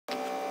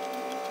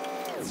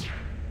Hello,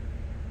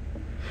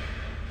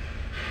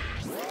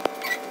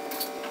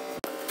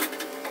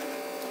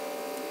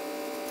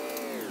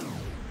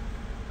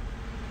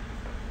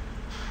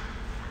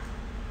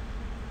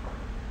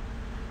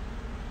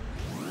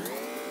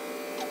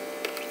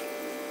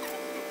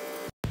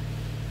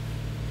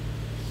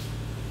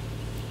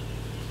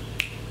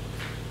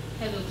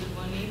 good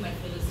morning, my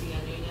fellow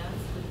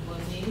Sierranians. Good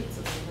morning to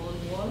the whole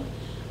world.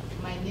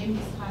 My name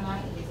is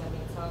Hannah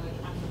Elizabeth Talley.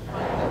 I'm the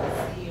founder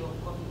and CEO of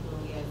Coffee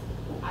Koreas.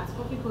 At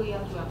Coffee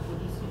Koreas, we are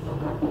producing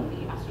local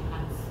coffee. As you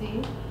can see,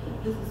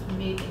 this is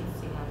made in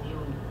Sierra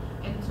Leone.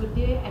 And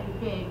today, I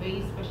prepare a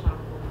very special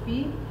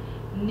coffee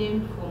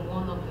named from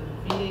one of the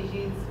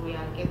villages we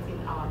are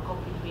getting our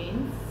coffee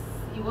beans.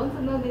 You want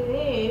to know the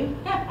name?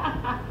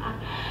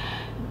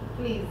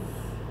 Please,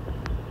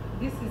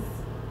 this is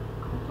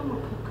come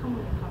with the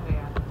camera.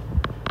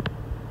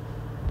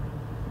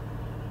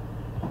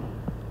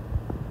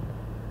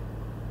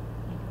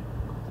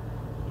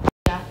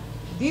 Yeah,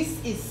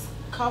 this is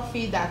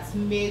coffee that's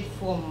made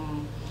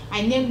from,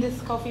 I named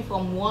this coffee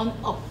from one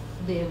of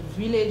the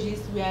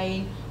villages we are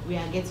in. We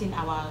are getting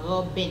our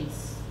raw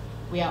beans.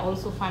 We are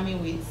also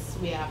farming with,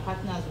 we are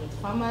partners with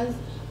farmers.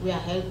 We are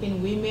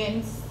helping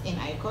women in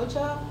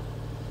agriculture.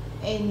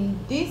 And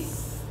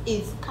this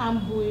is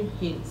CAMBUI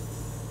Hills.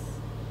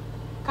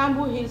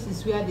 CAMBUI Hills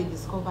is where they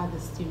discovered the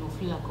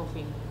Stenophila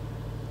coffee,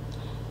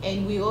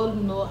 and we all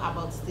know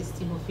about the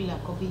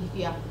Stenophila coffee.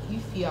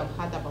 If you have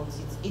heard about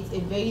it, it's a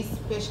very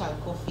special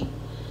coffee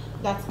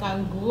that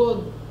can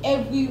grow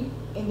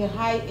in the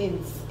high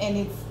ends, and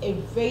it's a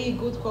very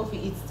good coffee.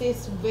 It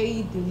tastes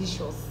very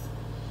delicious.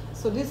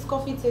 So this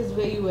coffee tastes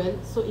very well.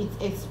 So it's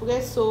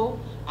espresso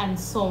and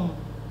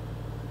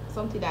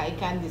something that I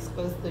can't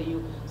discuss to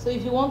you. So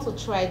if you want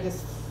to try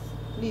this,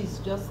 please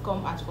just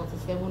come at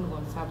 47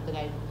 Gonzab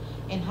Drive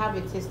and have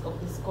a taste of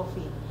this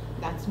coffee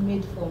that's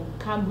made from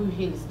CAMBUI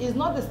Hills. It's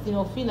not the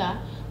Stenophila,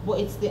 but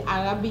it's the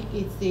Arabic,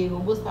 it's the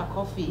Robusta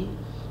coffee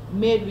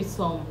made with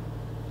some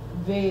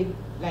very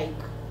like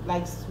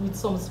with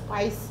some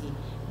spicy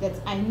that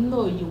I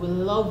know you will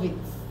love it,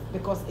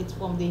 because it's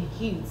from the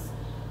hills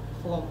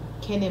from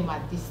Kenema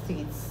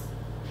district.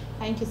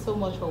 Thank you so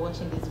much for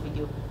watching this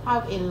video.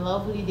 Have a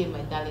lovely day,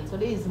 my darling.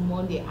 Today is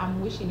Monday.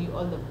 I'm wishing you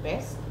all the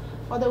best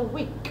for the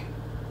week.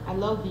 I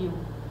love you.